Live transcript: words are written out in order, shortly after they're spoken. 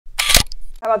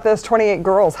How about this? 28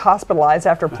 girls hospitalized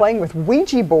after playing with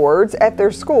Ouija boards at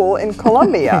their school in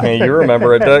Colombia. You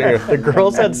remember it, don't you? The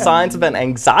girls had signs of an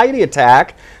anxiety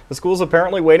attack. The school's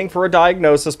apparently waiting for a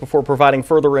diagnosis before providing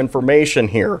further information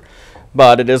here.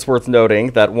 But it is worth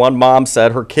noting that one mom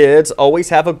said her kids always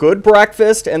have a good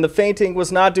breakfast and the fainting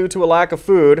was not due to a lack of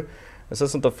food. This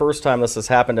isn't the first time this has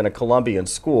happened in a Colombian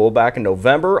school. Back in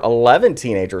November, 11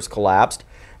 teenagers collapsed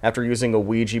after using a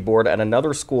Ouija board at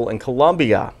another school in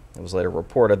Colombia. It was later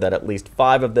reported that at least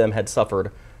 5 of them had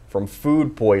suffered from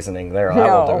food poisoning. There, I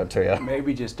will do it to you.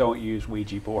 Maybe just don't use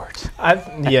Ouija boards.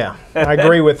 Yeah, I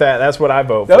agree with that. That's what I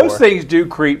vote for. Those things do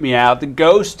creep me out. The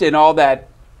ghost and all that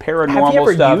paranormal stuff.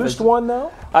 Have you ever used one,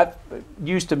 though? I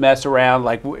used to mess around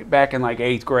like back in like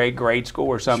 8th grade school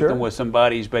or something with some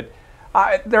buddies, but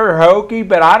they're hokey,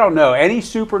 but I don't know. Any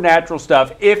supernatural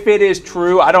stuff, if it is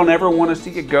true, I don't ever want to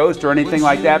see a ghost or anything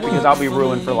like that because I'll be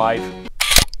ruined for life.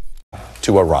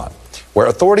 To Iran, where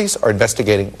authorities are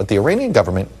investigating what the Iranian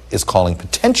government is calling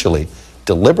potentially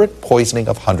deliberate poisoning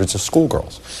of hundreds of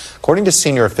schoolgirls. According to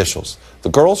senior officials, the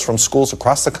girls from schools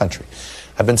across the country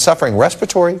have been suffering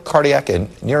respiratory, cardiac, and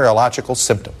neurological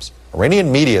symptoms.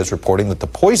 Iranian media is reporting that the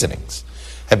poisonings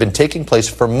have been taking place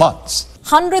for months.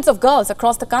 Hundreds of girls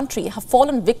across the country have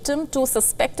fallen victim to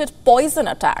suspected poison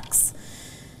attacks.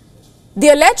 The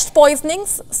alleged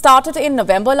poisonings started in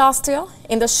November last year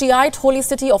in the Shiite holy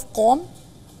city of Qom.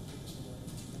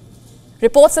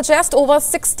 Reports suggest over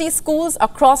 60 schools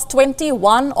across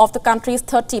 21 of the country's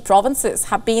 30 provinces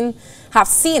have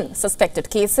seen suspected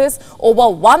cases. Over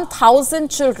 1,000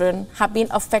 children have been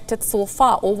affected so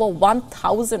far, over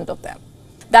 1,000 of them.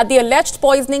 That the alleged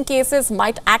poisoning cases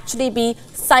might actually be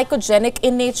psychogenic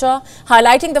in nature,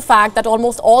 highlighting the fact that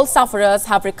almost all sufferers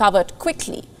have recovered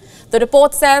quickly. The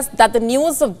report says that the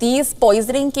news of these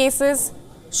poisoning cases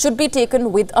should be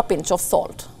taken with a pinch of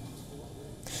salt.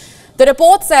 The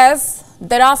report says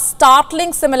there are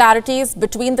startling similarities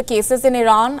between the cases in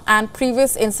Iran and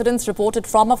previous incidents reported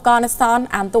from Afghanistan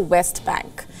and the West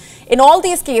Bank. In all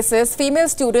these cases, female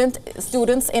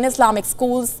students in Islamic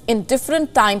schools in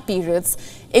different time periods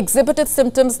exhibited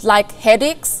symptoms like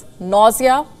headaches,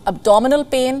 nausea, abdominal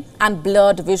pain, and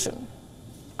blurred vision.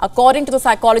 According to the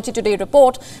Psychology Today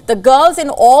report, the girls in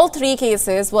all 3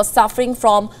 cases were suffering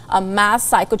from a mass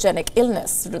psychogenic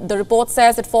illness. The report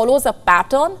says it follows a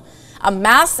pattern: a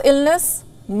mass illness,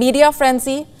 media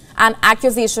frenzy, and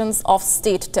accusations of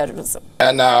state terrorism.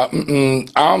 And I'm,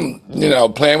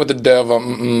 playing with the devil.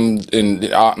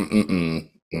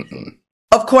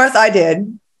 Of course I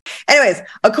did. Anyways,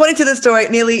 according to the story,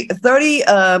 nearly 30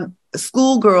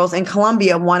 schoolgirls in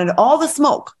Colombia wanted all the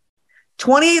smoke.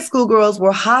 28 schoolgirls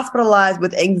were hospitalized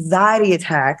with anxiety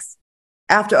attacks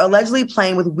after allegedly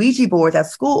playing with Ouija boards at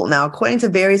school. Now, according to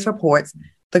various reports,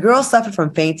 the girls suffered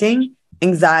from fainting,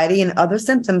 anxiety, and other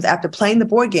symptoms after playing the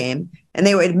board game, and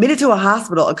they were admitted to a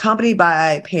hospital accompanied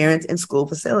by parents and school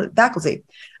faculty.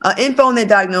 Info on their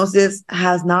diagnosis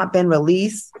has not been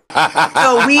released.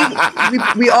 So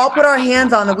we all put our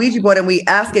hands on the Ouija board and we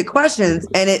ask it questions,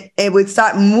 and it would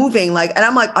start moving. And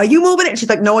I'm like, "Are you moving it?" And she's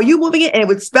like, "No, are you moving it?" And it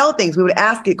would spell things. We would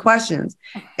ask it questions,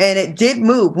 and it did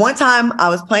move. One time I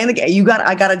was playing the game.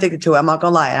 I got addicted to it. I'm not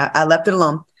gonna lie. I left it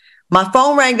alone. My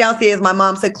phone rang downstairs. My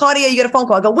mom said, "Claudia, you get a phone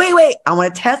call." I go, wait. I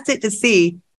want to test it to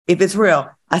see if it's real.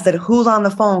 I said, "Who's on the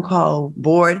phone call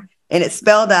board?" And it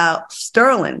spelled out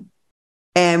Sterling.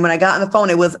 And when I got on the phone,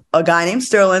 it was a guy named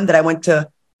Sterling that I went to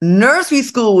nursery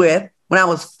school with when I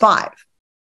was 5.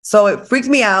 So it freaked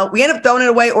me out. We ended up throwing it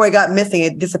away, or it got missing.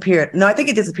 It disappeared. No, I think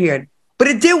it disappeared. But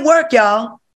it did work,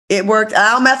 y'all. It worked.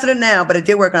 I'll mess with it now, but it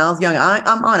did work when I was young.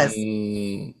 I'm honest.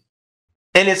 And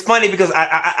it's funny because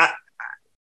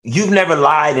you've never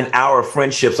lied in our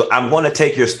friendship, so I'm going to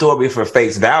take your story for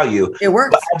face value. It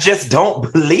works. But I just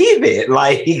don't believe it.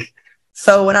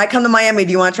 So when I come to Miami,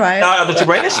 do you want to try it? No, but you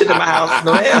bring this shit to my house.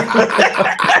 No,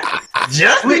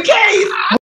 just in case.